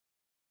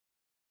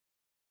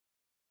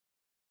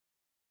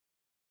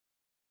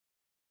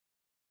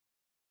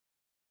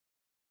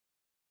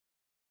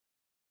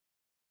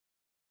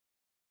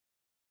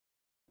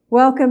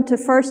Welcome to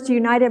First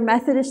United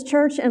Methodist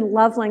Church in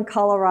Loveland,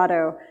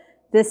 Colorado.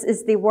 This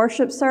is the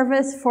worship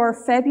service for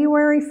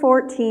February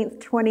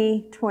 14th,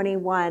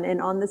 2021.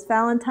 And on this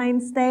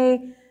Valentine's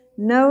Day,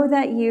 know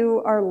that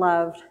you are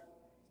loved.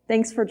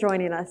 Thanks for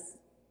joining us.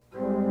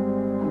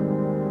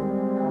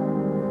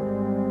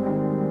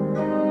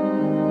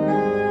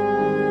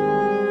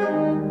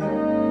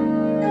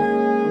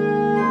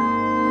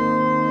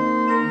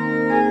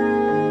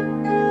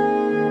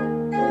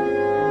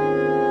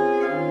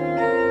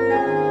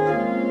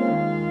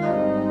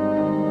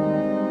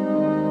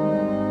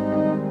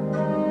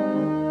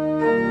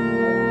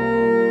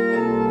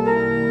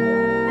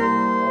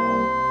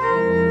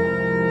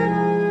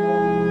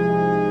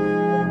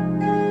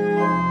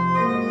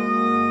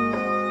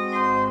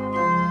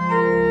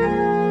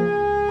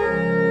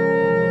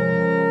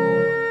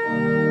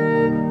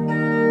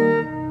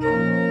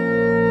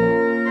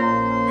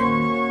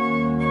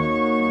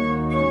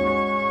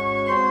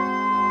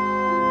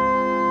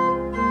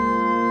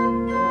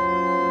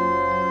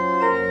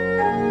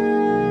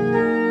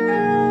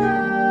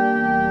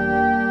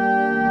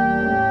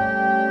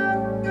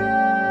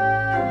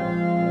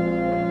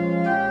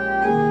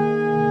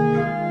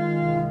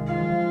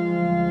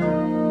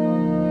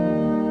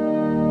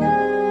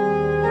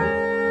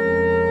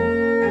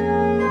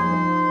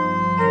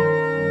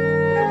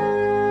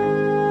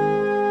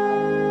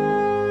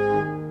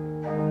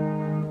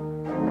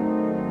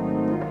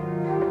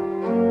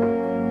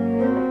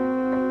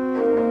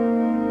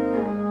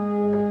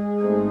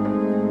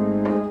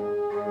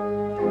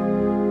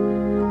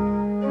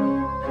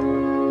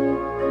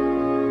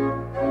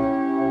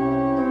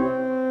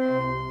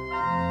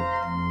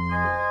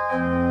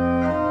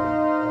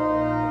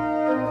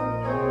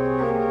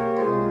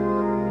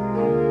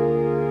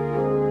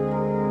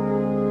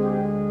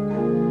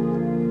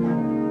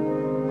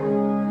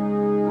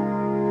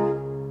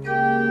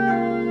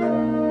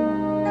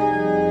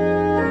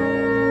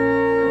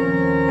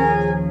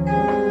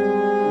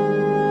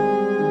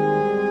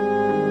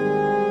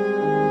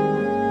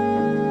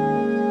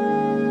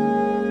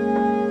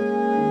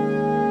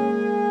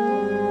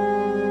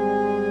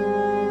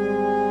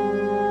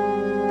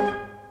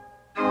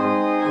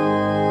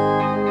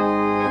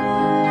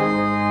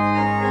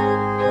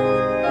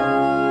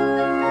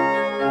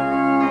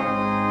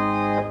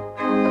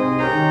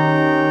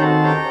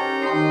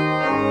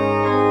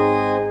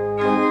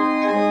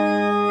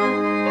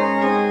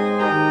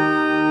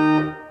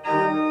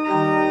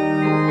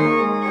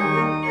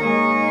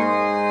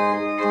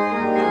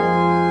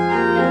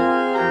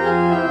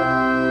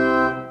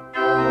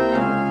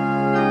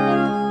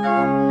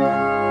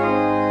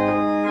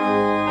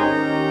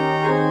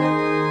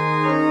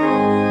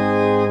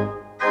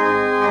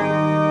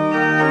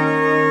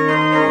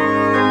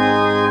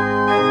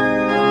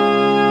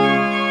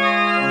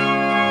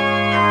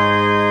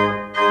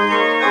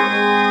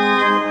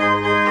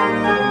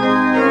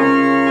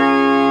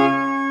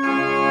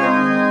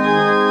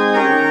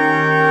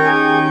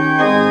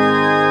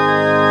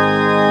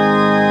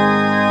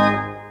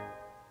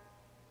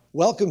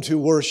 Welcome to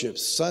worship,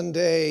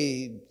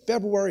 Sunday,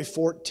 February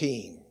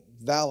 14,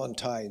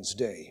 Valentine's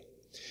Day.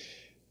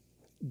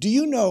 Do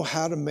you know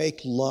how to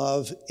make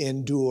love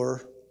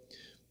endure?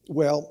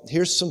 Well,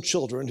 here's some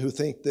children who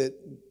think that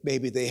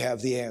maybe they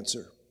have the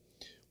answer.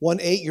 One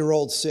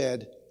 8-year-old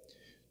said,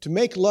 "To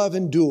make love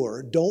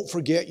endure, don't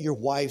forget your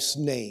wife's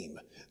name.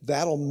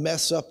 That'll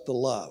mess up the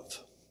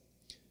love."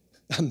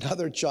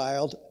 Another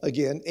child,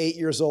 again 8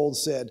 years old,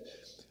 said,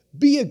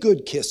 "Be a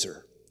good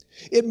kisser.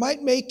 It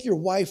might make your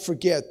wife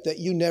forget that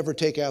you never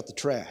take out the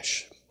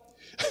trash."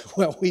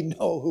 Well, we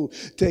know who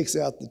takes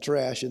out the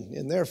trash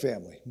in their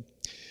family.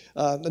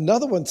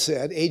 Another one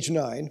said, age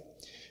 9,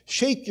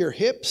 "Shake your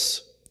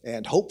hips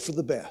and hope for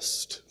the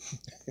best."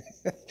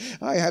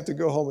 I have to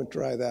go home and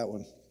try that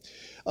one.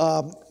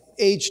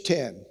 Age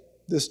 10,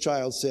 this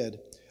child said,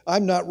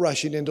 "I'm not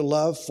rushing into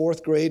love.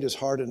 4th grade is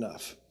hard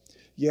enough."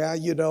 Yeah,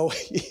 you know,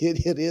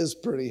 it is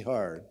pretty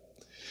hard.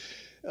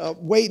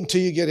 Wait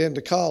until you get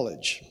into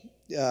college.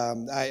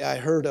 I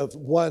heard of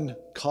one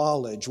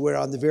college where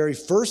on the very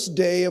first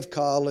day of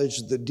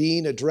college, the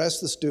dean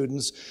addressed the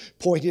students,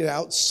 pointing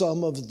out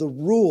some of the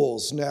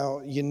rules.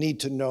 Now, you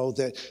need to know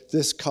that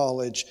this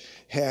college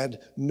had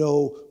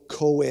no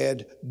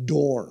co-ed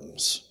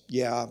dorms.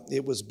 Yeah,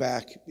 it was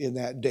back in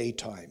that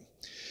daytime.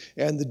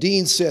 And the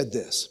dean said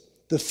this: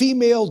 "The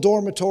female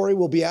dormitory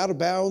will be out of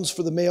bounds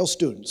for the male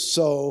students.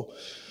 So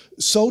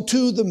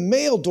too the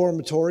male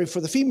dormitory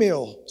for the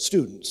female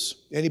students.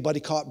 Anybody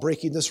caught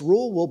breaking this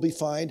rule will be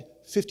fined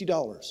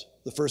 $50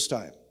 the first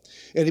time.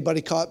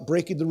 Anybody caught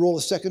breaking the rule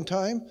a second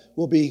time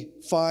will be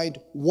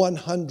fined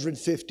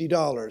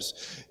 $150.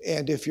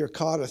 And if you're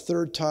caught a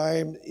third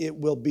time, it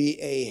will be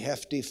a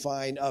hefty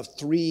fine of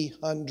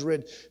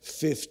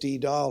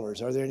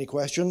 $350. Are there any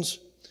questions?"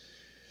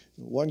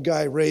 One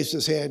guy raised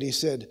his hand. He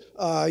said,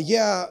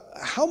 "Yeah,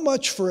 how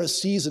much for a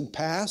season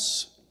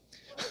pass?"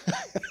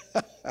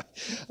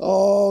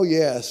 Oh,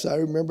 yes, I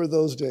remember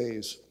those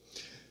days.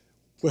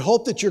 We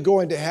hope that you're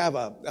going to have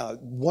a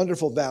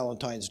wonderful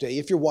Valentine's Day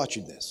if you're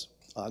watching this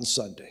on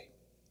Sunday.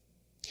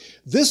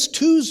 This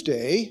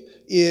Tuesday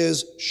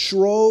is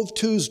Shrove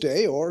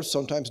Tuesday, or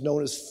sometimes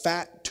known as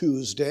Fat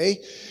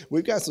Tuesday.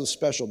 We've got some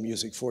special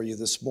music for you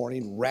this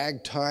morning.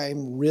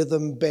 Ragtime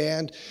Rhythm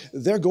Band.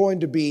 They're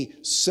going to be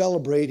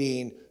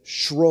celebrating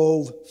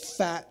Shrove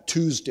Fat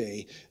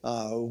Tuesday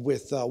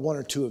with one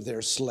or two of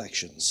their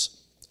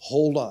selections.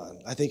 Hold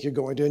on. I think you're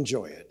going to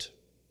enjoy it.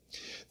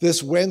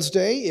 This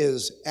Wednesday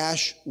is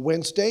Ash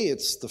Wednesday.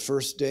 It's the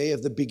first day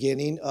of the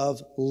beginning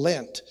of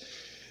Lent.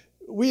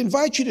 We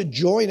invite you to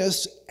join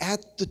us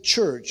at the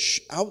church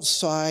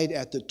outside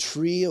at the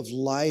Tree of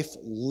Life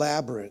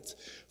Labyrinth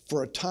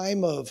for a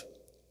time of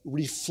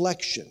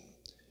reflection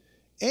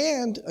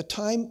and a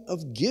time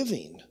of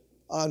giving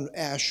on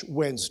Ash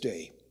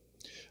Wednesday.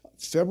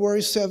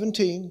 February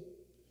 17,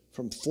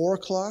 from 4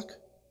 o'clock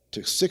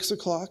to 6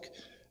 o'clock,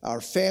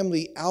 our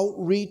Family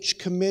Outreach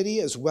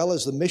Committee as well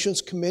as the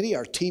Missions Committee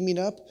are teaming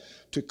up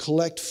to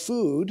collect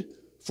food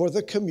for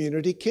the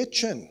community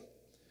kitchen.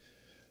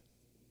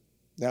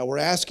 Now, we're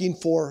asking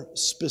for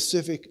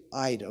specific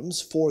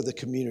items for the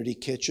community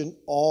kitchen.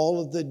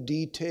 All of the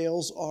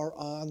details are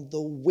on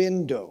the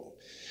window.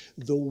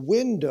 The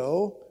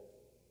window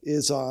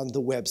is on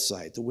the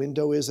website. The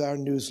window is our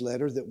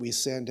newsletter that we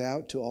send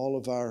out to all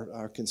of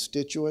our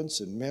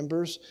constituents and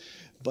members,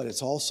 but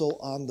it's also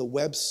on the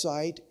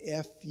website,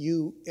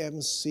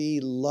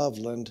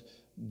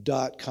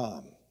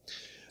 fumcloveland.com.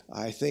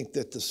 I think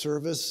that the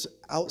service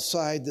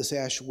outside this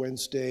Ash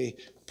Wednesday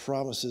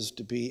promises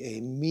to be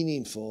a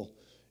meaningful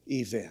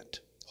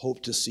event.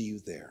 Hope to see you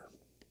there.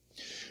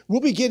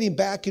 We'll be getting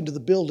back into the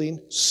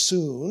building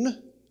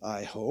soon,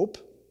 I hope.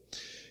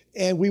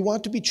 And we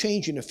want to be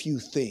changing a few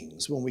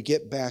things when we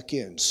get back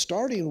in,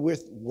 starting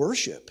with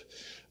worship.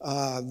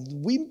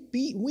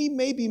 We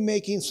may be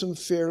making some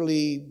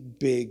fairly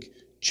big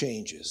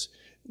changes.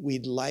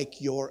 We'd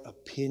like your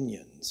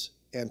opinions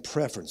and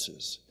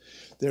preferences.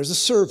 There's a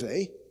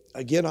survey,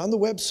 again on the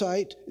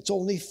website. It's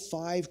only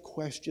 5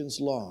 questions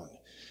long.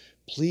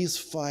 Please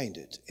find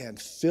it and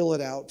fill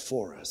it out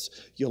for us.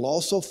 You'll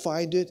also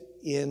find it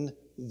in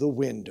the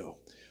window.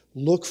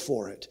 Look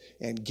for it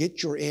and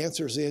get your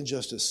answers in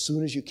just as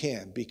soon as you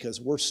can,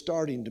 because we're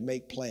starting to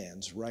make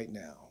plans right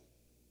now.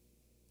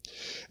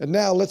 And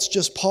now let's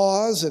just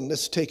pause and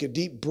let's take a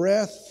deep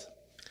breath.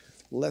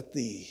 Let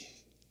the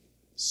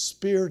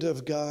Spirit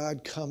of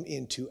God come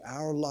into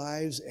our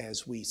lives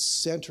as we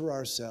center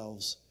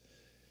ourselves,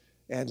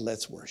 and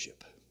let's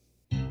worship.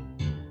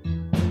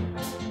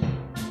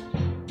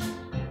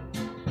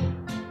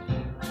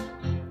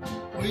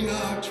 We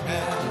are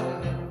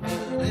traveling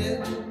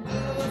in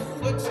the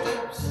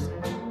footsteps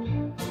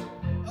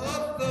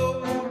of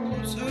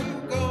those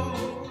who've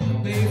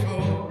gone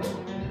before,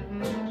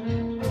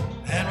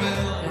 and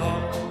we'll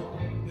all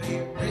be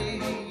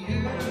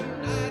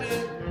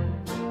reunited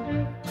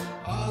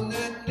on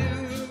that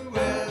new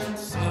and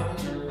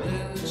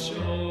sunlit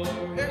shore.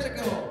 Here's it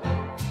go.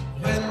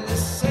 When the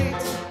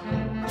saints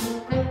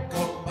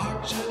go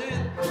marching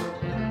in,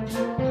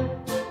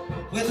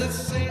 when the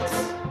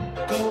saints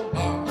go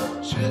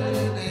marching in.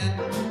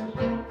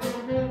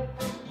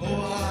 Oh, I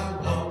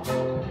want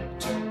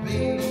to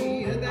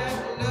be in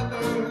that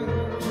number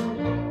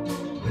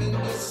when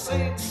the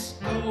saints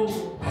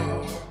go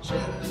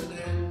marching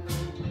in.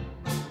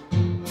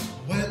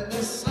 When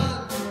the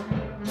sun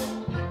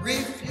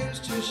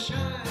refused to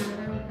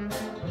shine,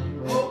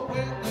 oh,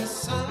 when the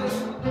sun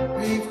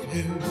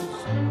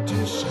refused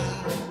to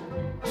shine,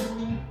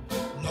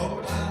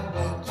 Lord, I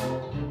want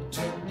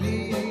to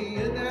be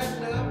in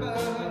that number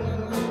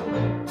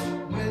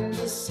when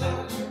the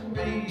sun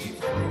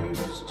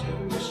refused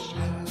to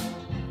shine.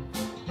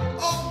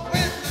 Oh,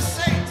 when the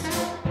saints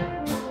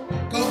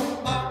go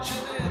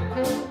marching in.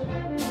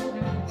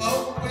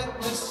 Oh, when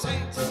the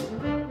saints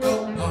go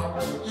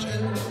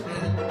marching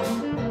in.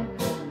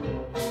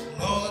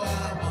 Lord, I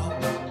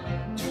want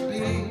to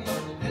be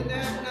in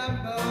that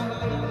number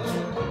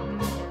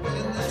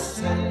when the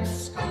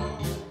saints go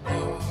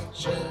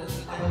marching in.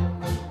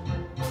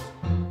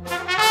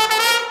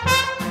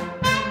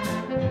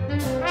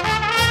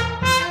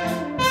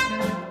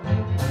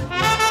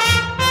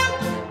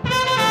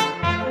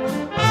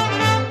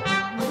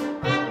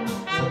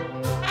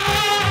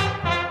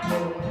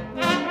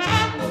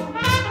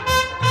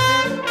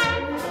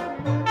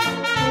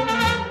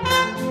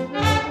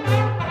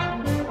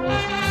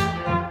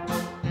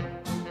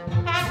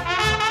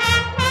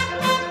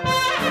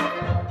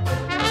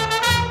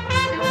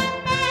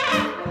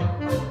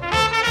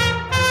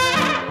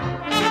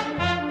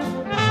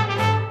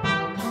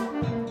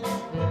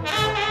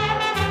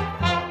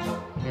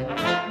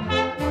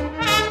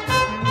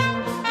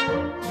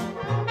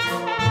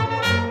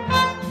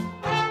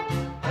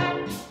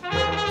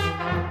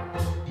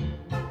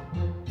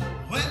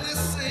 When the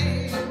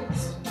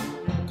saints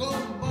go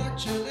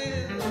marching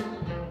in,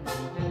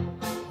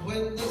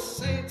 when the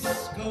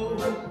saints go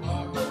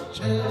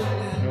marching in,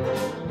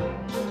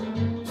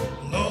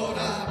 Lord, I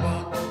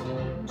want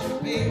to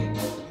be in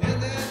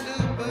that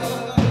number.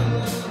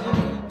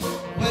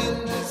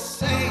 When the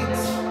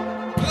saints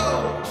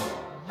go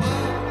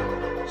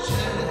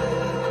marching,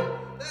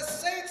 the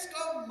saints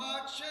go marching.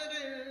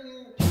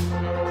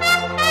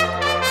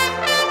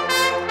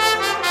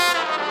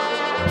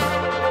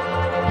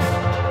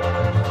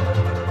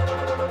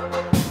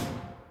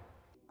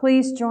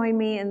 Please join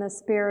me in the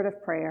spirit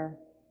of prayer.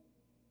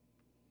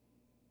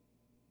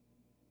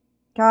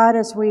 God,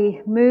 as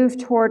we move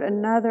toward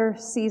another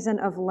season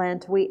of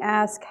Lent, we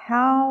ask,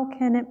 how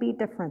can it be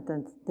different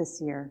than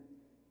this year?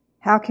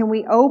 How can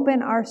we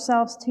open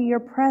ourselves to your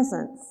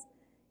presence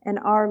and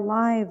our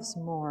lives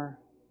more?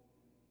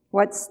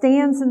 What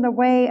stands in the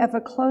way of a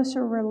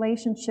closer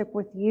relationship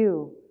with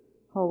you,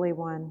 Holy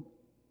One?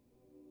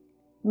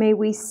 May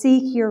we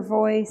seek your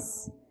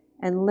voice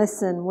and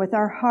listen with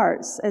our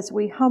hearts as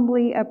we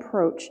humbly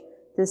approach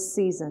this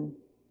season.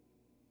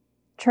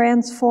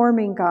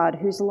 Transforming God,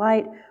 whose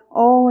light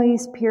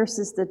always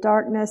pierces the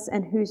darkness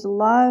and whose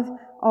love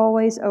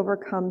always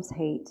overcomes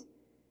hate.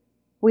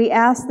 We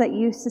ask that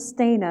you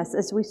sustain us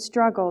as we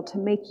struggle to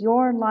make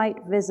your light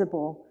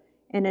visible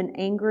in an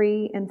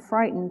angry and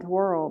frightened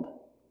world.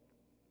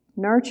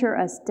 Nurture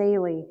us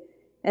daily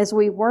as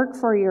we work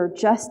for your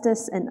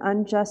justice in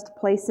unjust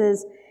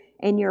places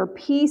and your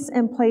peace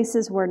in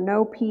places where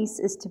no peace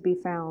is to be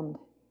found.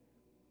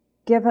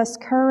 Give us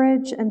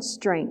courage and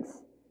strength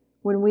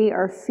when we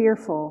are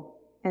fearful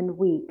and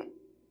weak.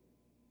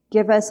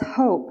 Give us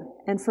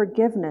hope and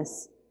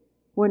forgiveness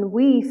when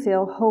we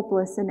feel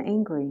hopeless and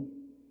angry.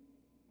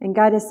 And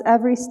guide us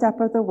every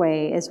step of the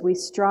way as we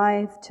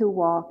strive to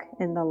walk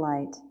in the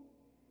light.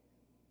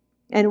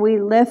 And we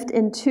lift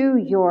into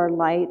your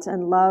light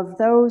and love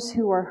those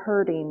who are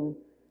hurting,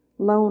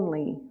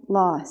 lonely,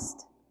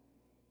 lost.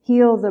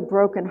 Heal the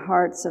broken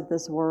hearts of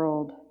this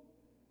world.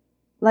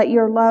 Let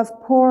your love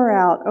pour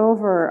out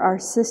over our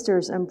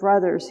sisters and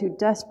brothers who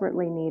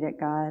desperately need it,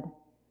 God.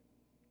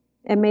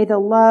 And may the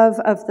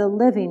love of the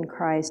living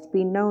Christ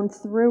be known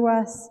through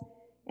us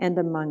and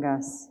among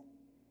us.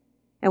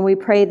 And we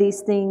pray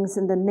these things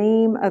in the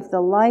name of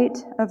the light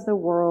of the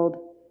world,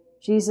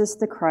 Jesus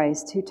the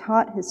Christ, who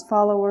taught his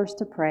followers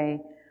to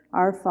pray,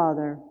 Our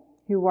Father,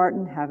 who art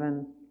in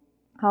heaven,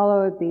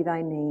 hallowed be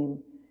thy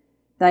name.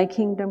 Thy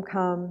kingdom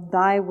come,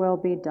 thy will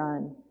be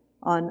done,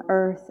 on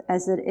earth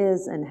as it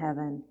is in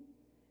heaven.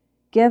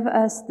 Give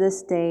us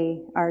this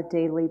day our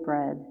daily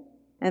bread,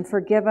 and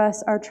forgive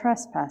us our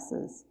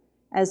trespasses,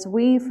 as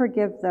we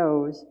forgive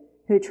those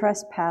who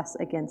trespass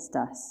against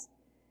us.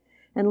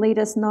 And lead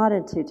us not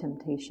into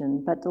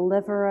temptation, but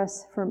deliver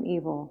us from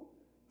evil.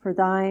 For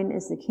thine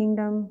is the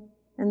kingdom,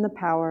 and the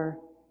power,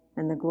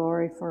 and the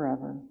glory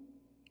forever.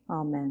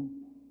 Amen.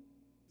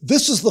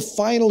 This is the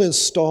final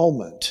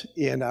installment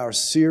in our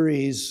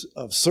series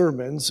of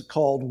sermons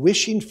called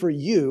Wishing for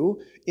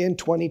You in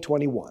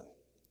 2021.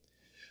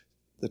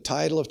 The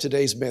title of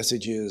today's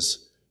message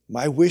is,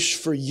 My Wish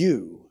for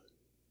You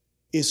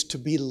is to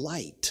be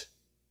light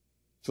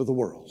for the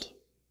world.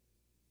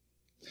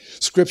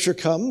 Scripture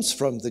comes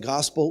from the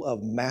Gospel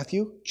of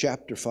Matthew,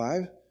 chapter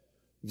 5,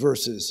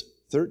 verses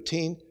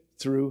 13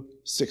 through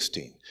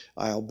 16.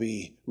 I'll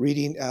be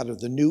reading out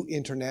of the New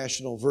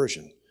International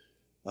Version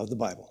of the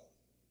Bible.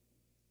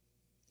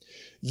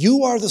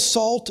 You are the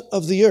salt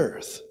of the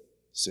earth,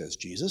 says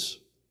Jesus.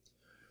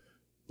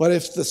 But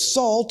if the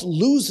salt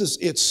loses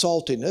its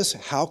saltiness,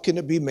 how can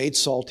it be made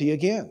salty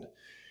again?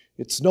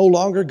 It's no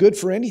longer good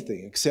for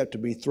anything except to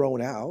be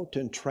thrown out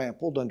and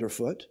trampled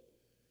underfoot.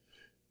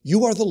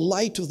 You are the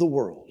light of the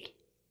world.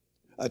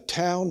 A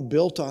town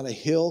built on a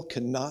hill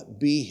cannot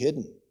be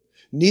hidden.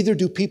 Neither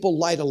do people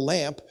light a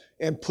lamp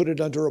and put it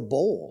under a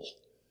bowl.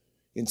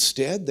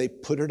 Instead, they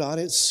put it on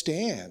its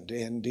stand,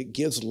 and it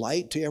gives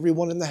light to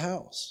everyone in the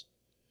house.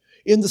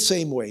 In the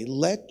same way,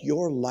 let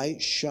your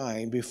light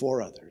shine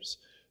before others,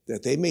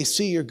 that they may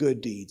see your good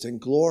deeds and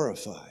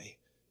glorify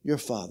your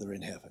Father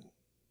in heaven.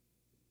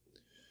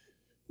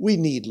 We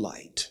need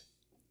light,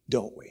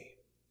 don't we?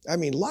 I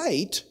mean,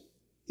 light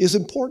is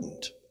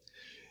important.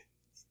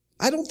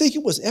 I don't think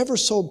it was ever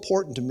so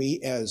important to me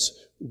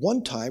as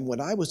one time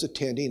when I was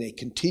attending a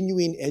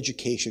continuing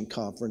education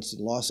conference in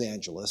Los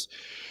Angeles,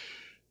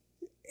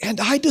 and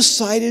I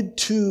decided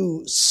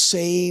to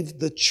save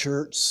the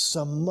church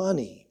some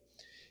money.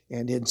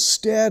 And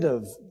instead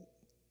of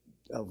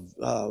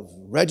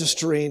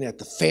registering at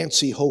the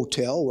fancy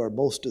hotel where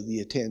most of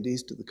the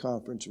attendees to the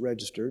conference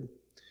registered,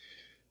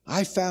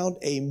 I found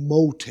a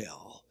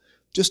motel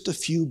just a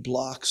few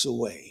blocks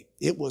away.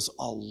 It was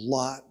a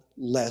lot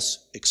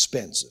less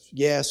expensive.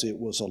 Yes, it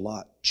was a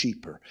lot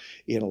cheaper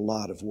in a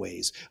lot of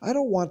ways. I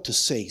don't want to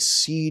say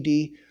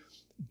seedy,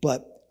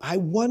 but I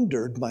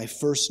wondered my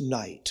first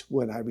night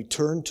when I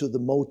returned to the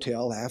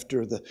motel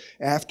after the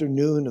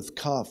afternoon of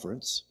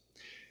conference.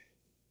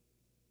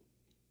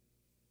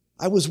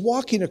 I was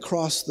walking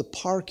across the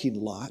parking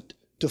lot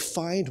to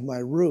find my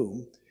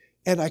room,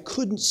 and I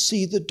couldn't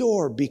see the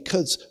door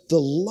because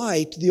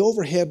the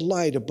overhead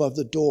light above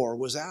the door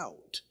was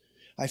out.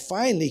 I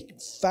finally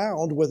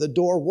found where the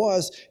door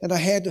was, and I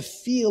had to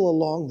feel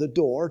along the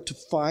door to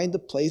find the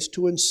place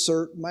to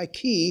insert my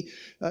key,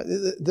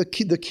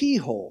 the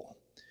keyhole.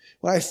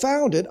 When I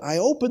found it, I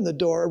opened the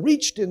door,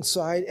 reached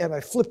inside, and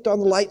I flipped on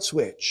the light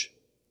switch.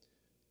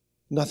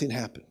 Nothing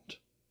happened.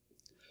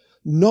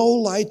 No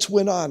lights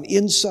went on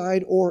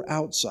inside or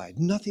outside.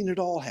 Nothing at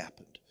all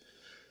happened.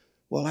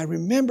 Well, I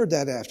remembered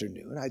that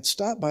afternoon. I'd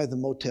stopped by the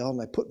motel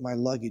and I put my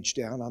luggage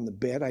down on the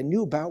bed. I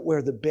knew about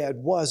where the bed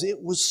was.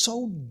 It was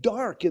so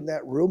dark in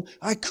that room,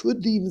 I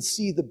couldn't even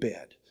see the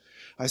bed.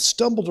 I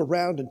stumbled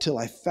around until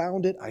I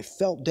found it. I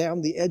felt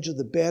down the edge of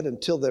the bed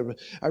until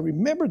I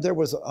remembered there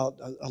was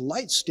a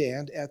light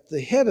stand at the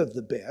head of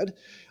the bed.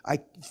 I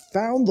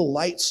found the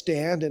light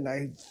stand and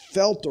I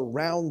felt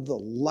around the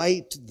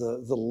light,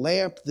 the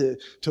lamp,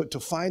 to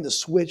find the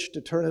switch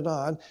to turn it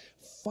on.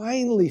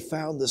 Finally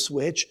found the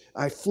switch.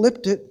 I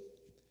flipped it.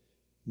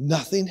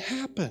 Nothing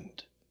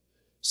happened.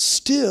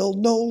 Still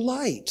no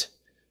light.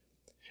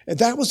 And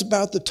that was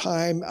about the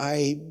time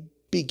I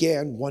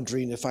began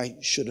wondering if I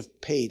should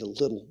have paid a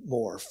little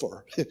more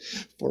for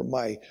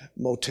my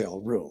motel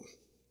room.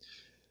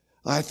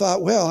 I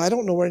thought, well, I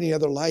don't know where any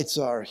other lights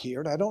are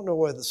here, and I don't know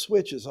where the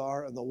switches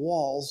are on the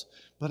walls,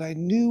 but I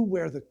knew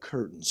where the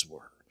curtains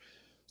were.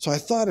 So I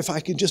thought if I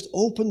could just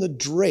open the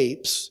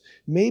drapes,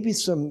 maybe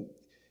some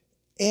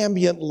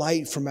ambient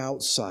light from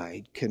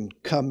outside can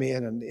come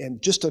in,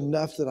 and just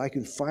enough that I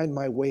can find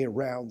my way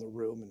around the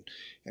room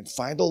and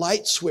find a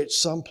light switch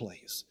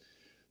someplace.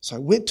 So I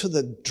went to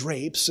the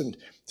drapes and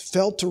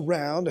felt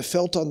around. I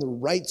felt on the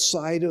right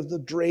side of the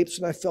drapes,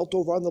 and I felt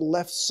over on the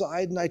left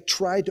side, and I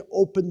tried to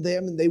open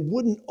them, and they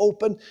wouldn't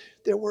open.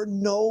 There were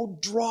no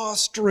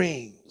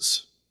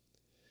drawstrings.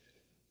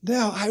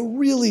 Now, I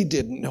really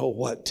didn't know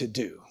what to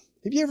do.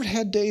 Have you ever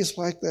had days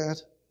like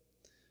that?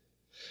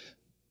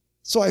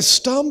 So I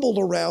stumbled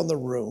around the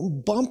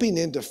room, bumping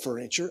into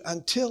furniture,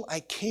 until I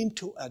came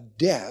to a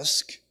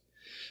desk,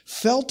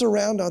 felt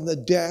around on the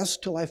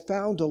desk till I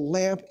found a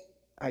lamp.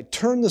 I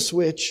turned the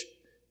switch,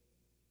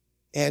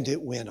 and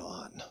it went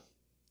on.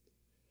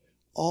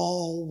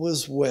 All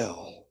was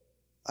well.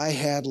 I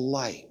had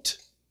light.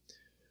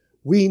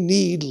 We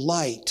need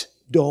light,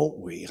 don't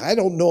we? I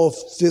don't know if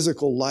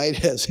physical light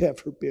has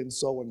ever been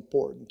so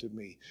important to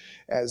me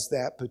as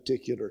that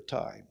particular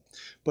time.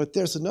 But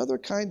there's another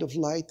kind of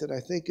light that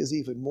I think is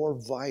even more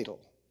vital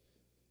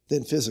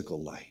than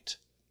physical light,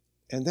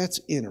 and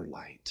that's inner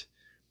light.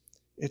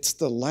 It's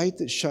the light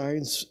that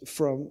shines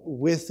from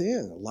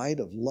within, a light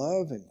of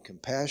love and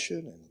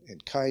compassion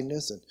and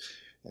kindness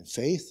and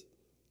faith.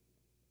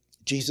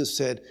 Jesus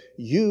said,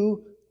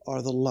 "You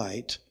are the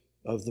light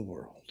of the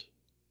world."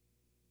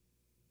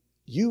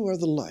 You are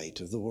the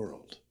light of the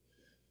world.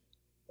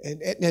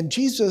 And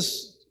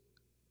Jesus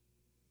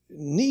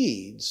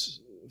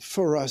needs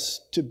for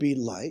us to be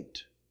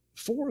light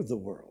for the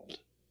world,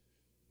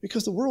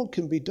 because the world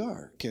can be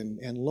dark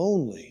and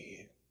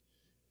lonely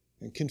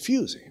and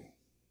confusing.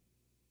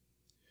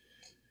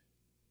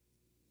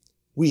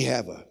 We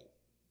have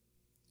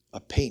a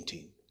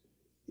painting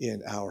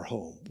in our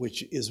home,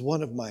 which is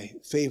one of my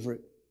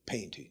favorite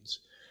paintings.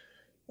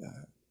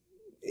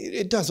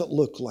 It doesn't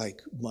look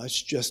like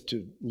much just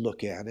to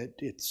look at it.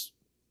 It's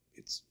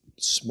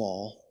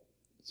small.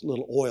 It's a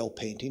little oil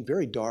painting,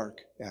 very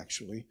dark,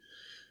 actually.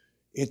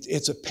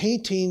 It's a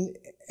painting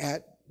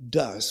at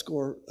dusk,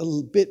 or a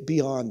little bit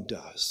beyond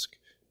dusk,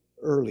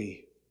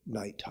 early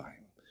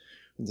nighttime.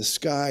 And the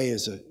sky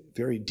is a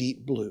very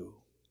deep blue.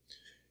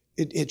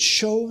 It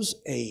shows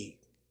a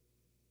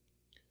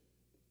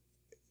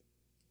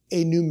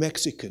New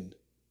Mexican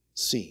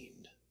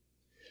scene.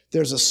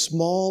 There's a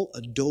small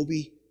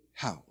adobe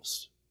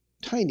house,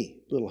 tiny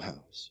little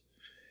house.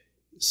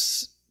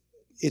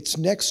 It's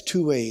next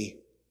to a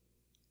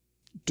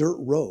dirt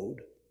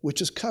road,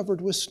 which is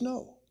covered with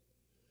snow.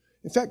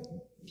 In fact,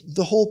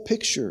 the whole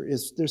picture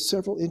there's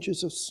several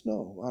inches of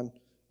snow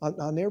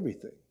on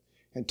everything,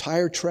 and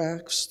tire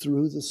tracks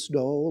through the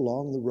snow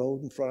along the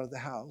road in front of the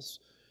house.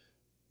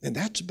 And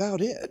that's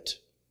about it.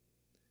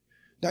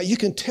 Now, you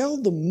can tell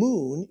the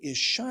moon is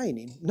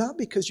shining, not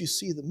because you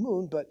see the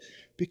moon, but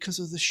because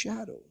of the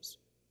shadows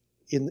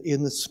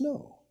in the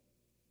snow.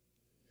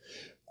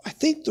 I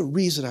think the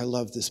reason I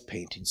love this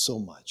painting so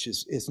much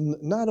is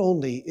not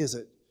only is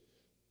it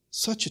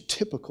such a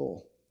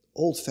typical,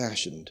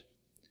 old-fashioned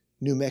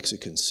New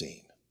Mexican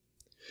scene,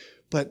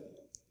 but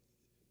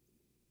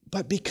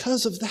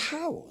because of the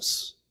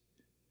house.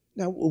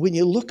 Now, when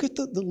you look at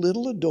the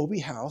little adobe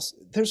house,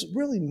 there's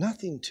really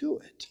nothing to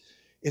it.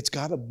 It's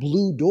got a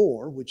blue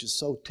door, which is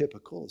so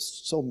typical of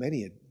so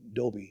many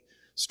adobe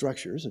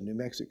structures in New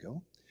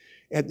Mexico.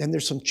 And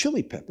there's some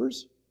chili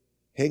peppers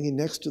hanging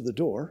next to the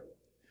door.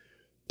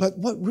 But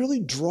what really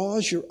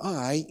draws your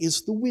eye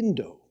is the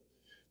window.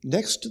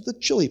 Next to the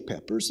chili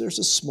peppers, there's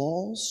a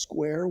small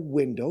square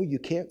window. You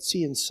can't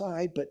see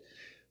inside, but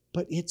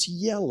it's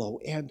yellow,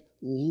 and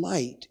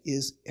light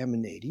is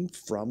emanating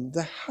from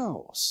the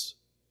house.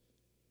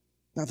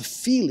 Now, the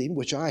feeling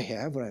which I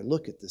have when I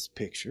look at this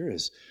picture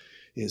is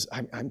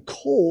I'm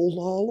cold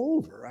all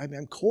over.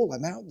 I'm cold.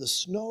 I'm out in the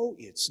snow.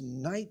 It's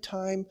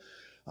nighttime.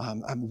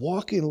 I'm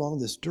walking along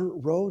this dirt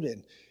road,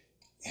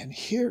 and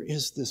here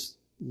is this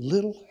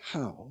little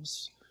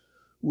house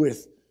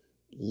with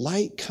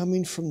light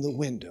coming from the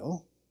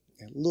window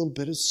and a little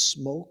bit of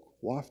smoke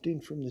wafting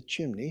from the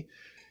chimney.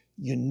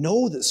 you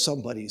know that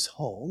somebody's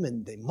home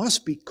and they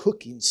must be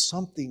cooking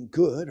something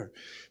good, or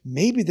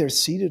maybe they're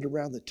seated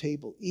around the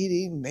table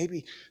eating,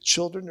 maybe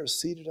children are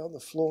seated on the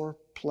floor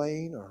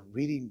playing or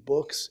reading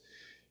books.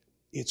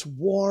 It's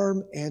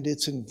warm and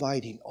it's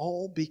inviting,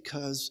 all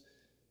because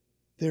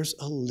there's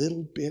a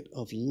little bit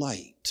of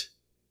light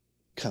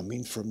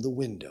coming from the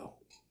window.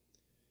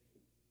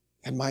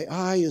 And my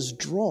eye is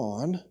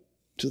drawn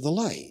to the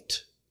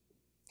light.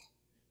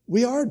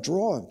 We are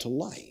drawn to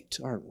light,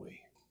 aren't we?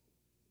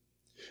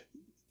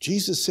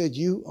 Jesus said,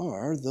 you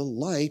are the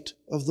light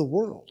of the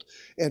world.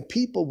 And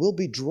people will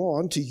be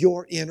drawn to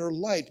your inner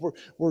light.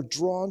 We're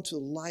drawn to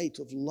the light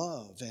of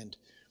love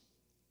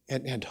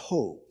and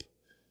hope,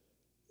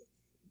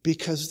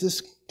 because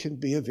this can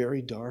be a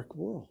very dark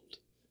world.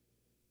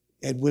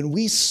 And when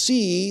we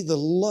see the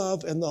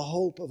love and the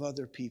hope of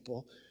other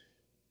people,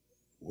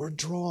 we're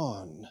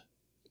drawn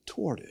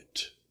toward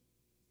it.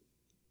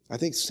 I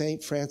think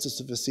St. Francis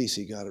of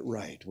Assisi got it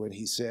right when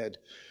he said,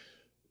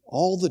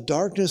 all the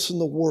darkness in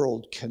the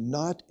world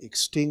cannot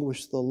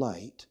extinguish the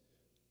light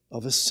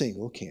of a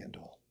single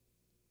candle.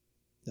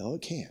 No,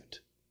 it can't.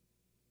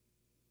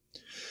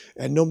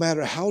 And no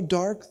matter how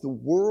dark the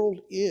world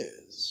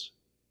is,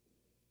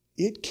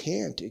 it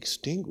can't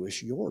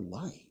extinguish your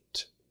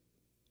light.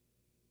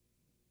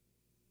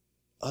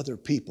 Other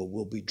people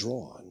will be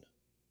drawn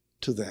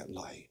to that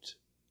light.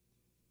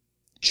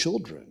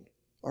 Children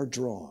are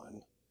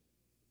drawn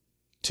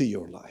to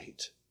your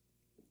light.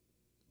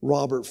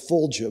 Robert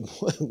Fulghum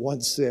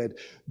once said,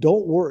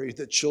 don't worry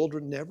that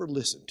children never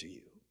listen to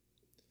you.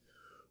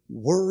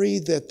 Worry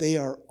that they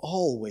are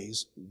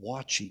always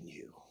watching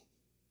you.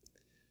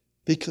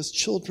 Because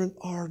children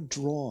are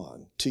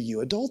drawn to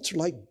you. Adults are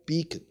like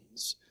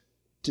beacons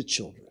to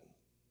children.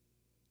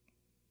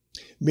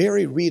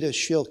 Mary Rita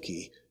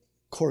Schilke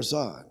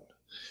Corzan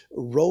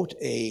wrote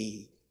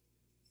a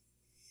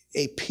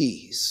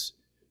piece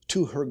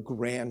to her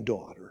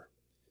granddaughter.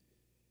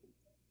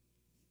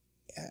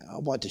 I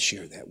want to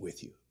share that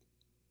with you.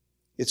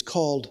 It's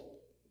called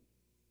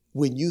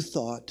When You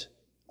Thought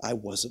I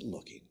Wasn't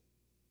Looking.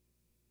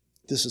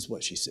 This is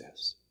what she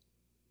says.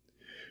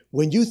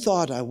 When you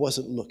thought I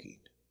wasn't looking,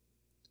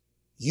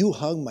 you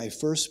hung my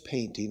first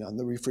painting on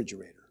the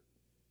refrigerator,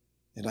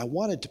 and I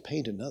wanted to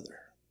paint another.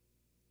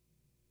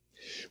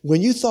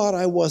 When you thought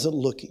I wasn't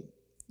looking,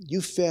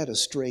 you fed a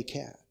stray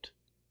cat,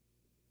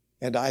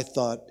 and I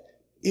thought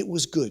it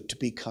was good to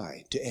be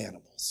kind to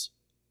animals.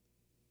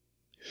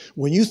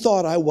 When you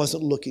thought I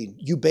wasn't looking,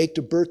 you baked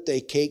a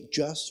birthday cake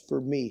just for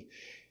me,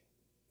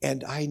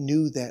 and I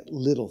knew that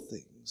little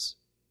things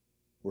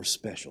were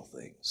special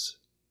things.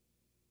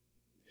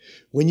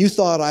 When you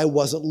thought I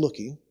wasn't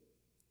looking,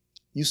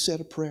 you said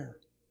a prayer,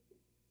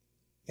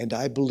 and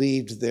I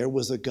believed there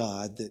was a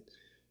God that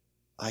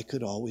I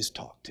could always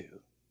talk to.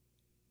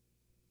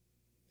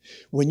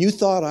 When you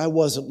thought I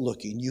wasn't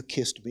looking, you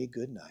kissed me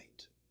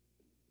goodnight,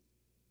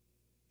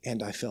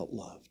 and I felt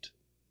loved.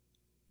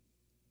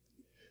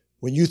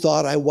 When you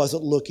thought I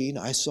wasn't looking,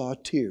 I saw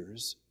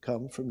tears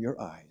come from your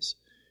eyes,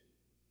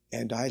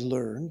 and I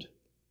learned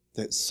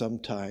that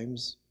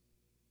sometimes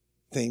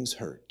things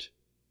hurt,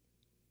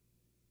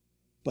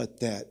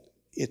 but that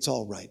it's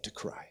all right to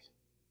cry.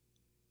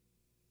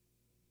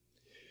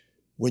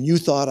 When you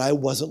thought I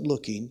wasn't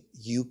looking,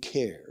 you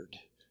cared,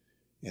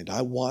 and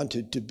I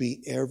wanted to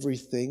be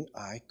everything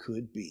I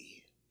could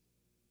be.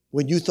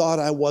 When you thought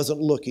I wasn't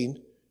looking,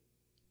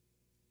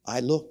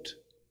 I looked.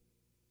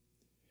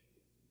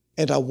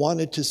 And I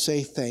wanted to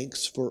say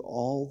thanks for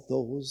all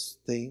those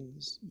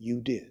things you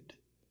did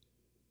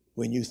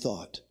when you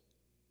thought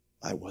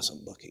I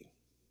wasn't looking.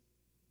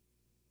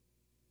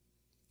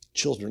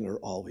 Children are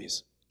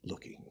always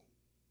looking,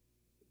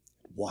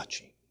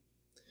 watching.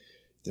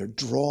 They're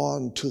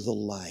drawn to the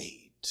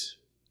light,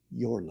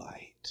 your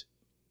light.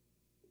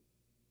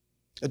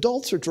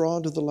 Adults are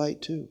drawn to the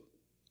light too.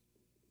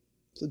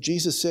 So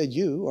Jesus said,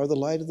 you are the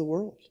light of the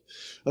world.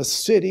 A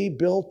city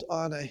built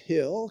on a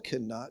hill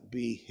cannot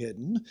be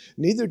hidden.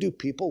 Neither do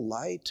people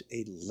light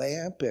a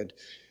lamp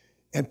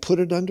and put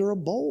it under a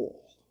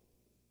bowl.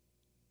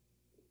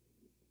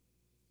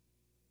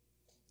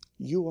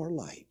 You are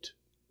light.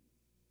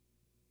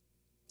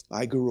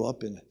 I grew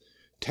up in a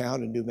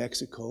town in New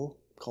Mexico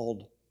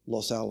called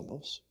Los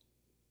Alamos.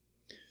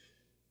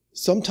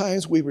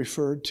 Sometimes we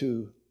referred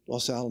to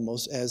Los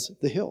Alamos as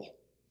the hill.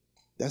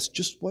 That's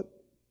just what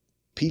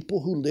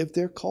people who lived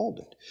there called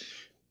it.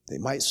 They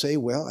might say,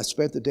 well, I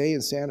spent the day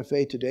in Santa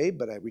Fe today,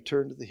 but I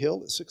returned to the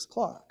hill at 6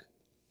 o'clock.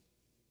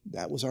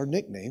 That was our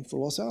nickname for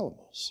Los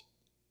Alamos.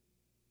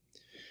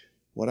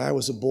 When I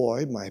was a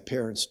boy, my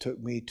parents took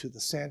me to the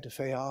Santa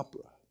Fe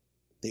Opera.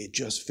 They had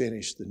just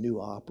finished the new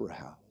opera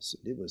house.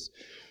 It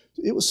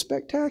was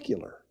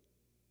spectacular.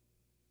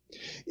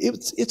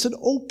 It's an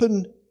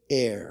open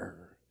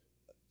air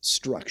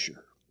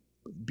structure,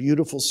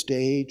 beautiful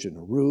stage and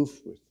a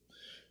roof with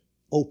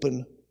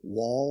open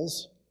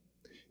walls.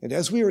 And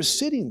as we were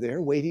sitting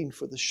there waiting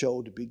for the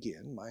show to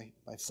begin, my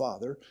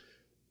father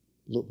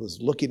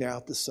was looking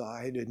out the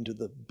side into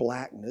the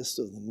blackness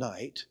of the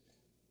night,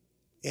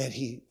 and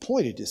he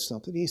pointed to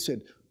something. He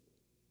said,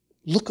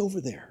 Look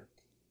over there.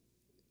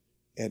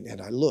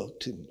 And I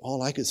looked, and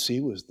all I could see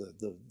was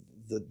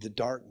the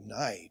dark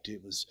night.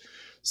 It was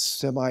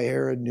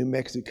semi-arid New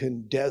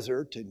Mexican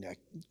desert, and I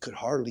could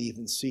hardly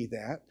even see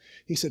that.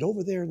 He said,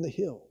 over there in the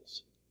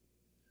hills.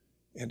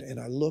 And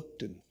I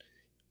looked, and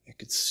I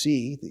could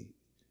see the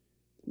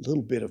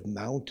little bit of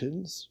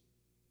mountains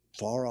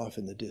far off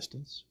in the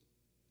distance.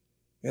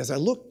 As I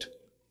looked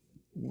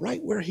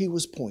right where he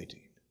was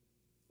pointing,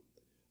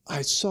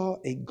 I saw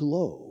a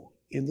glow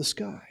in the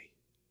sky.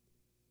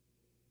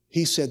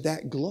 He said,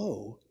 that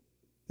glow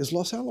is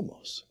Los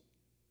Alamos.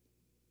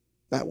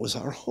 That was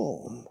our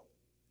home.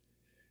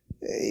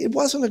 It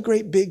wasn't a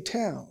great big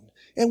town,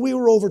 and we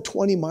were over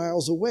 20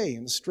 miles away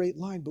in a straight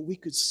line, but we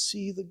could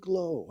see the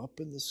glow up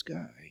in the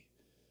sky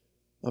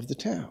of the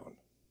town.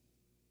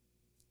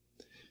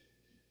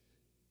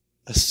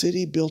 A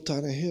city built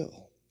on a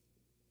hill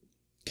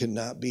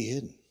cannot be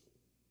hidden.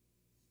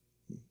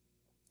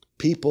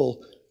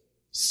 People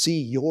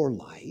see your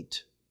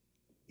light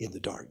in the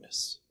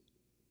darkness.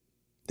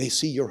 They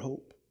see your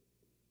hope.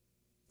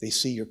 They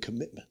see your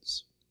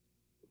commitments.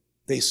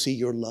 They see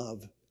your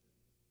love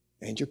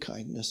and your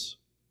kindness.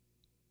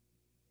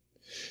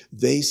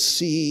 They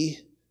see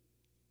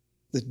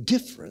the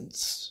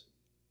difference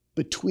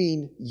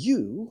between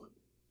you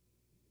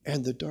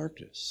and the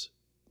darkness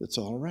that's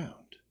all around.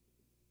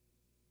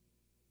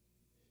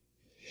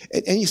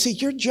 And you see,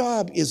 your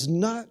job is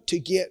not to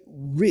get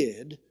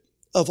rid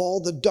of all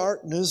the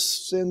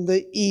darkness and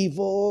the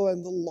evil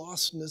and the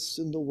lostness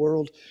in the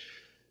world.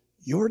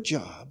 Your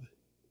job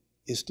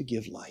is to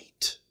give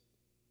light.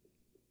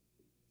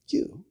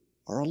 You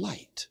are a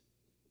light.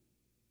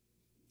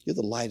 You're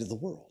the light of the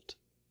world.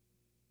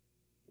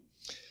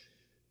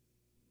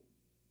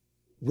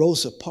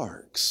 Rosa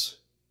Parks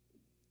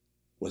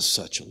was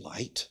such a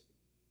light.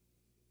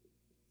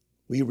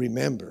 We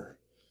remember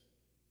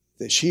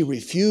that she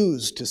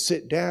refused to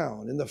sit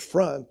down in the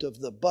front of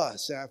the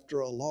bus after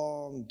a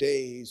long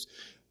day's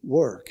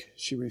work.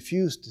 She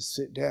refused to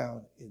sit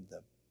down in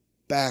the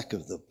back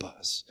of the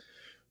bus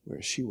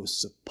where she was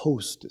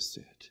supposed to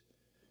sit.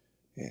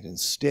 And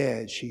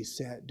instead, she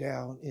sat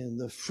down in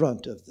the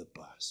front of the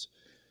bus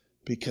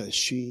because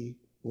she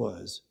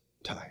was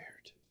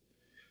tired.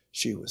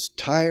 She was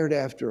tired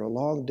after a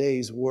long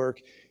day's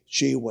work.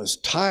 She was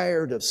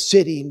tired of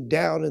sitting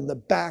down in the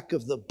back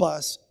of the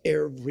bus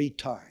every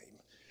time.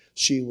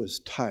 She was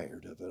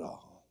tired of it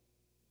all.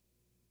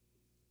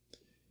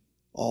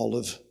 All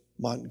of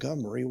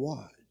Montgomery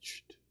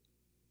watched.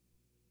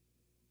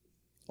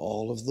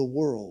 All of the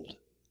world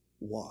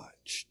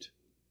watched.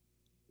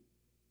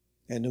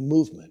 And a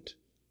movement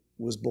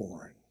was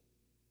born.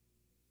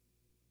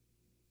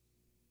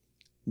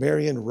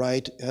 Marion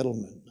Wright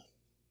Edelman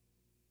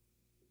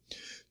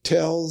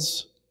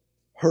tells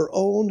her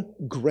own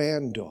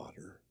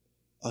granddaughter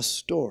a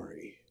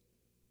story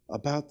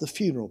about the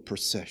funeral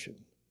procession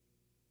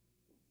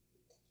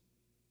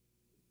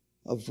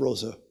of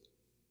Rosa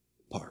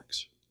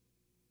Parks.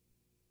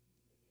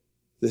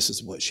 This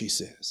is what she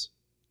says.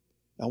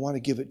 I want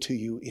to give it to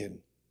you in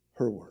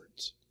her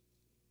words.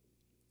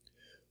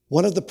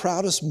 One of the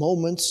proudest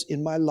moments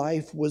in my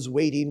life was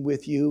waiting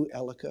with you,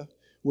 Elika,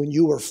 when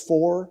you were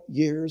 4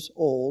 years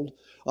old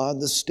on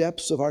the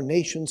steps of our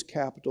nation's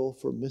capital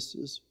for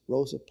Mrs.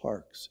 Rosa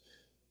Parks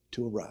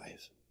to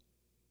arrive.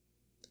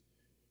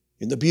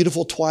 In the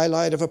beautiful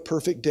twilight of a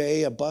perfect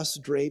day, a bus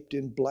draped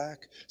in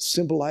black,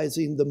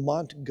 symbolizing the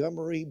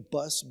Montgomery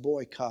bus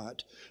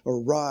boycott,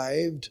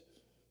 arrived,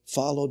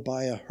 followed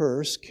by a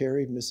hearse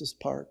carried Mrs.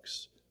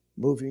 Parks,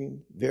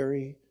 moving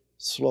very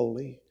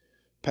slowly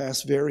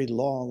past very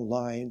long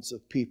lines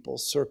of people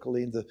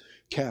circling the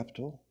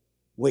Capitol,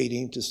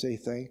 waiting to say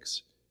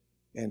thanks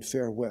and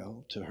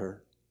farewell to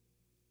her.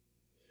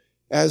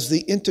 As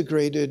the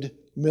integrated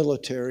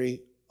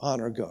military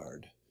honor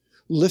guard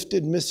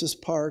lifted Mrs.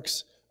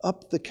 Parks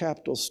up the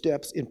Capitol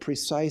steps in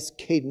precise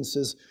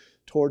cadences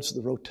towards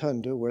the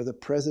rotunda where the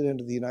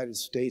President of the United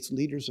States,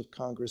 leaders of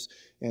Congress,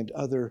 and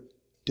other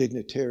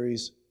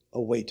dignitaries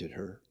awaited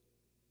her.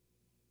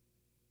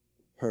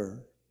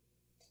 Her,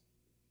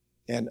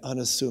 an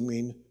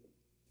unassuming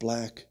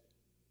black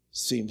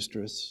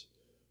seamstress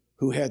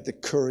who had the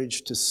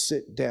courage to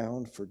sit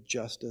down for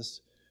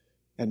justice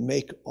and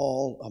make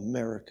all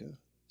America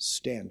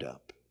stand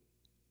up.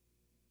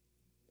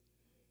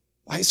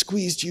 I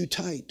squeezed you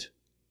tight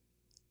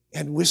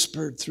and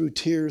whispered through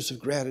tears of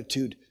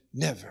gratitude,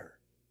 never,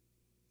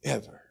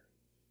 ever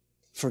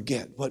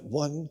forget what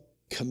one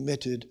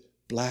committed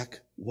black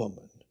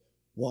woman,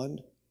 one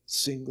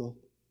single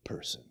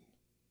person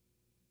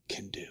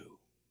can do.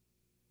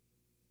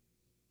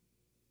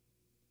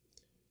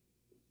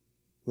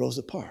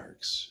 Rosa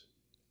Parks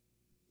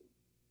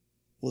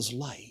was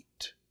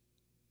light.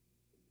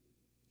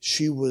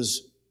 She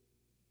was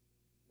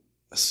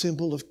a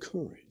symbol of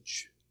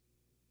courage,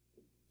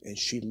 and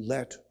she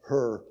let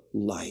her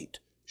light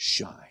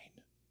shine.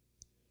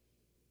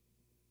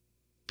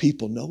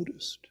 People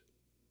noticed.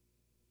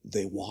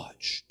 They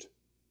watched.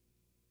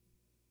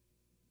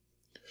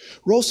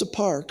 Rosa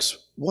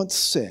Parks once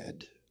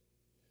said,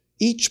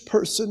 Each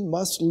person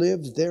must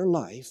live their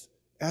life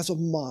as a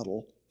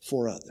model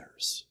for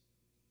others.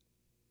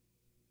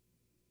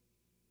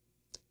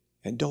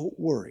 And don't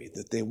worry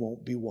that they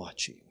won't be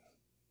watching.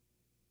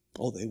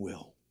 Oh, they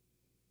will.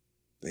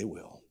 They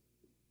will.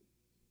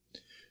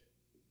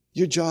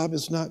 Your job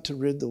is not to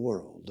rid the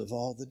world of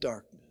all the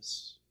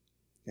darkness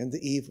and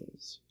the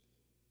evils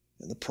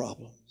and the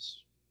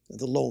problems and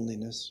the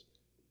loneliness.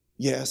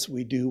 Yes,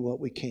 we do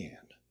what we can.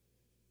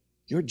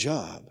 Your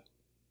job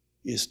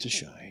is to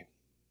shine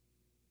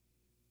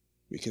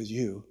because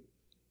you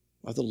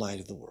are the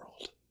light of the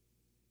world.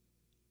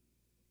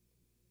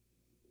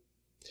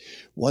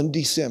 One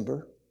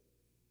December,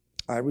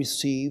 I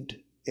received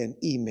an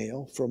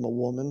email from a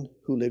woman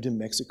who lived in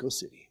Mexico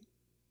City.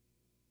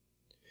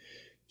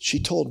 She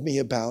told me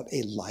about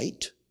a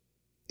light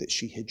that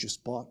she had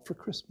just bought for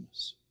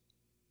Christmas.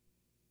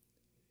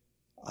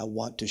 I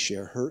want to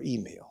share her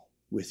email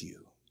with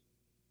you.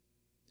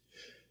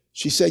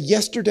 She said,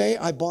 "Yesterday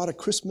I bought a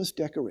Christmas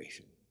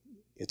decoration.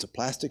 It's a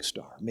plastic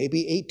star,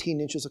 maybe 18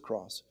 inches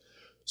across,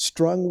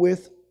 strung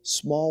with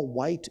small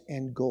white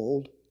and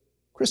gold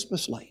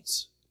Christmas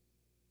lights.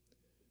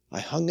 I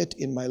hung it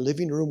in my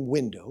living room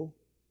window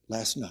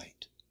last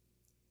night.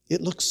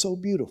 It looks so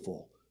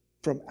beautiful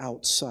from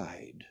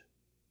outside.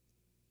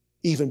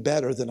 Even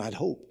better than I'd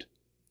hoped.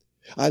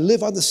 I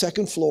live on the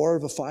second floor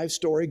of a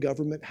 5-story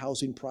government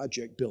housing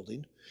project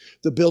building.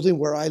 The building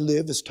where I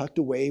live is tucked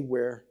away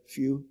where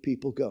few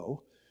people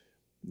go.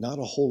 Not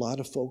a whole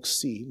lot of folks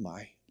see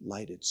my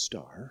lighted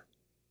star.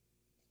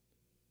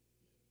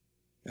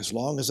 As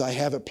long as I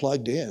have it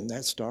plugged in,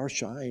 that star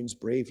shines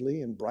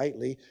bravely and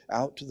brightly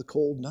out to the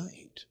cold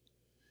night.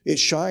 It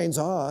shines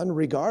on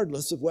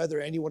regardless of whether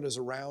anyone is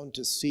around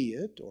to see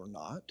it or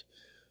not.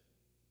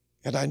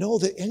 And I know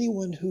that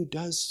anyone who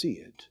does see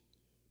it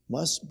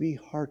must be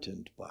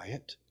heartened by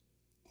it.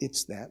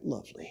 It's that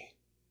lovely."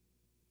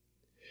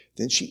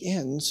 Then she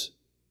ends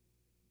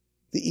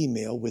the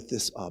email with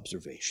this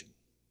observation.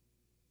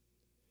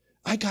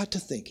 "I got to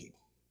thinking,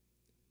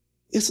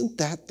 isn't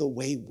that the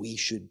way we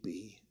should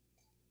be?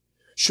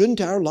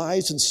 Shouldn't our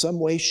lives in some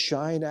way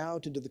shine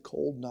out into the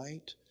cold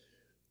night,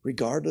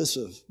 regardless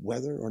of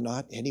whether or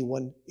not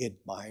anyone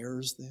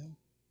admires them?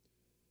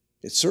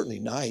 It's certainly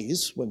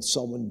nice when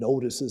someone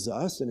notices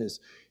us and is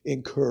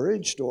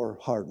encouraged or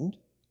heartened.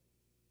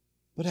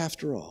 But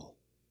after all,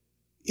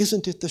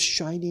 isn't it the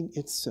shining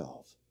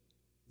itself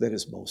that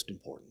is most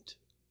important?"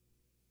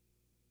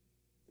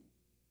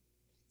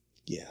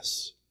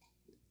 Yes,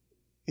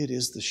 it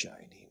is the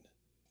shining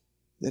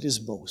that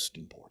is most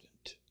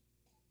important.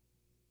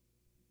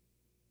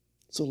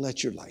 So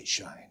let your light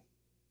shine.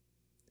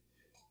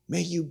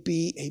 May you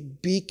be a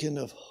beacon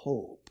of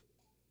hope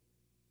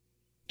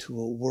to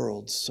a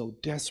world so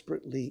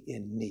desperately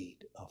in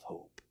need of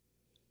hope.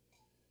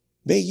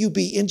 May you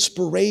be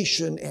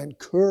inspiration and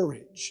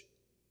courage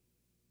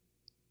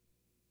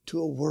to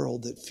a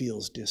world that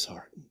feels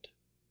disheartened.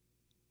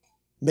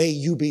 May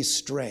you be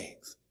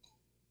strength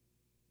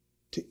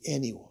to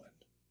anyone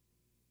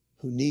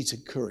who needs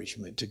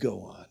encouragement to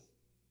go on.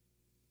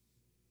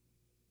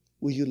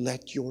 Will you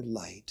let your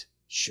light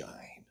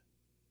shine?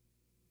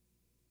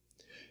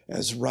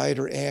 As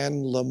writer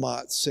Anne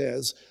Lamott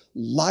says,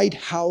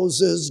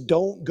 lighthouses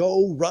don't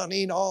go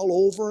running all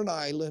over an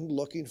island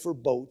looking for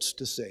boats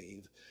to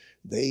save.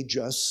 They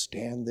just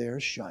stand there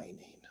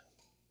shining.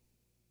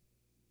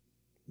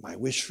 My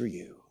wish for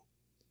you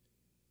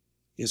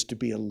is to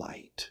be a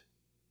light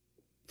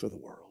for the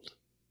world.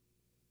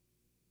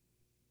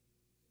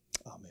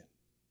 Amen.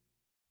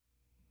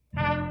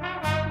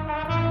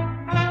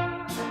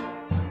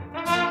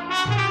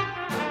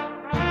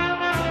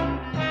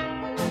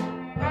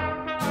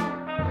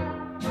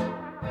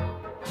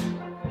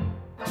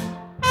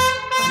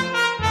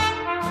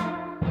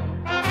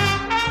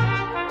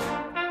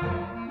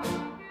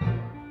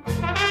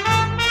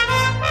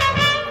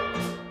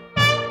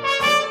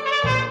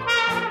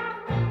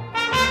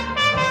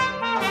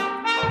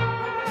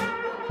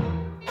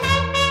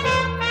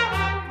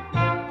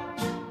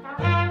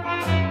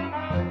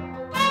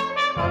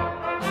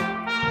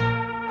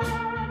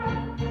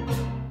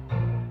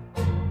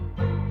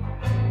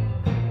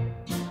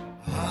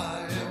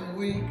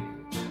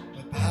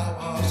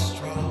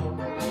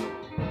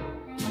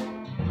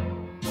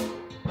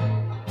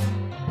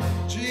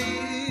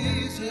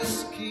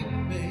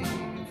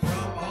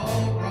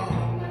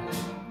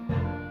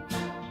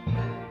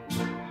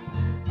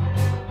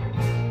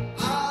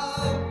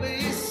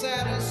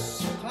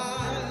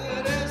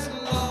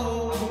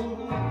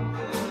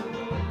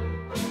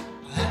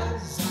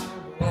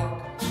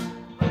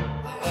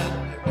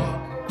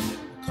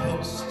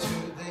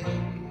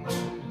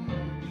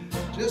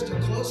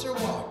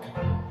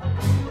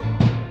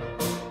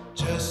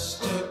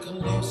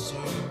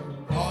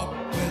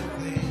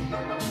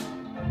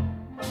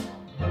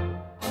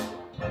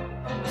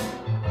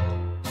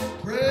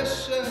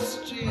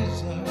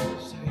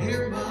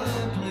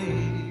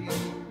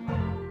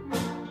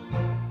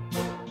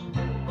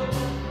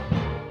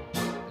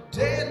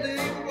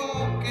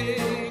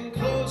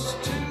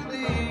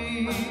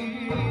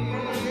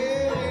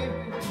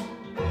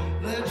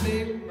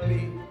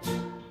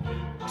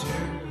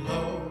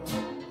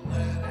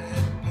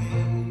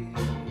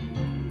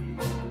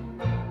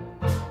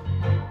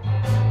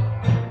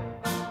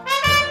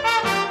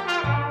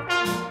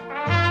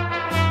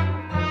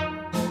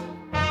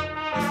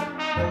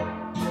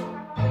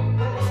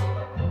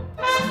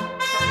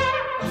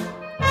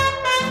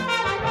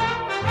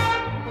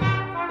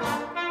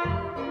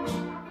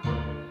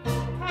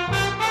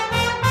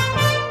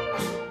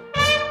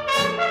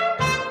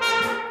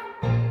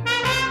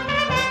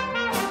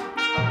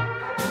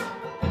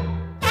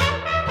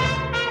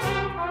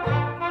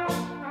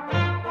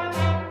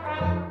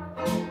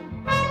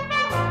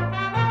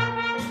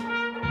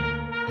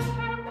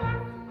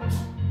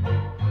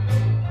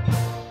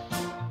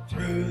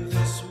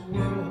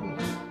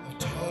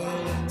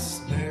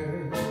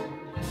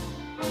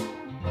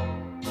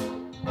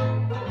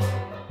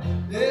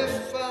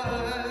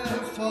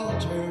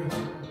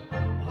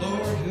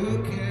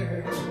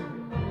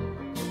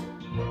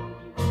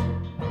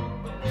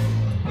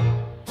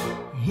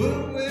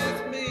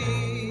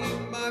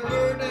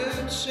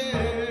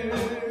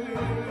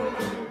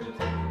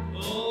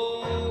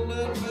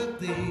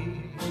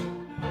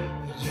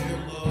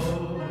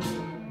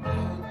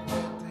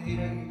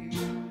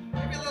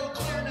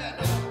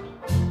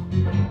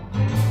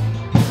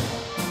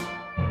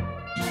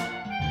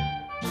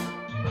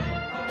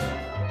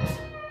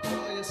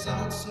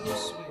 sounds so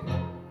sweet.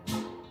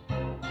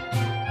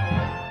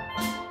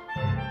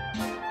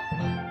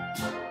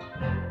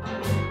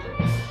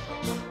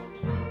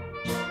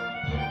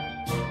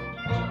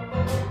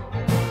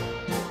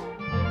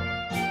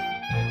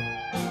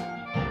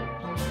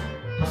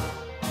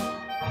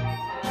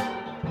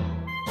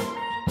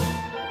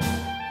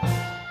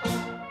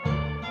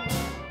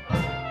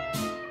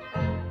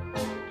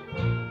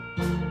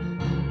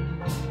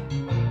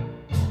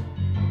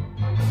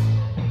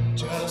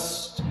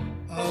 Just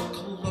a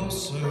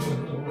closer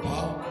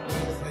walk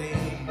with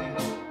thee.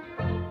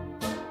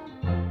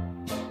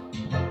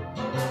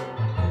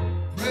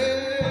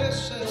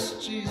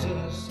 Precious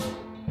Jesus,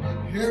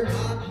 hear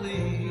my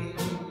plea.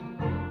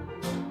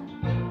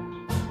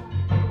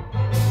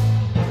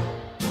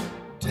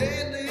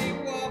 Daily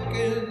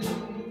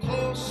walking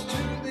close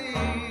to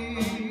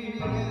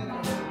thee.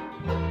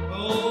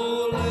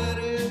 Oh, let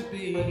it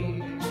be,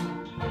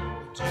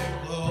 dear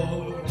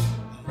Lord,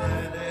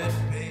 let it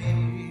be.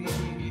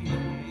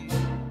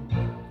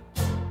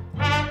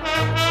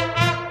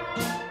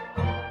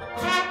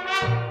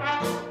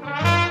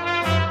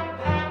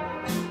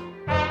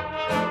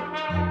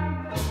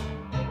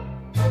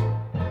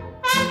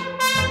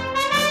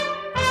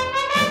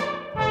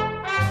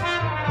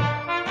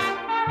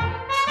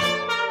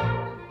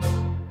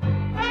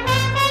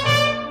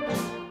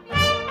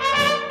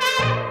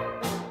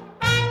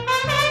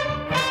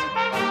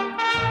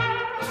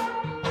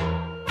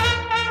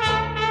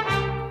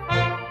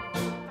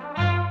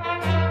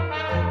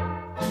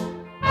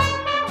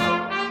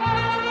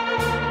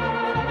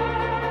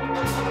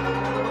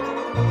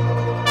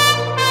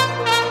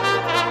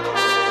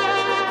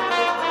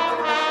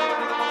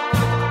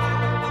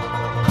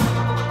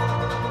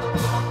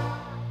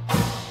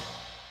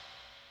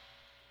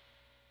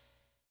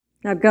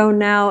 Now go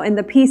now in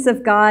the peace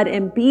of God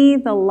and be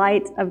the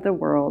light of the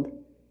world.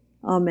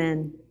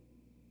 Amen.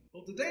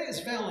 Well, today is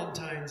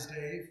Valentine's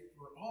Day.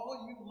 For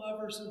all you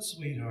lovers and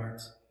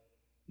sweethearts,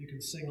 you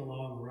can sing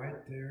along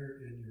right there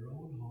in your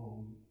own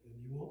home, and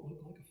you won't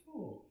look like a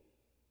fool.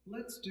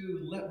 Let's do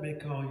Let Me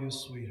Call You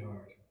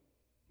Sweetheart.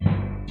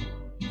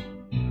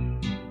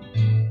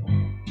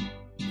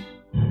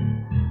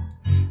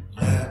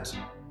 Let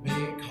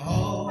me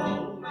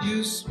call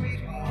you sweetheart.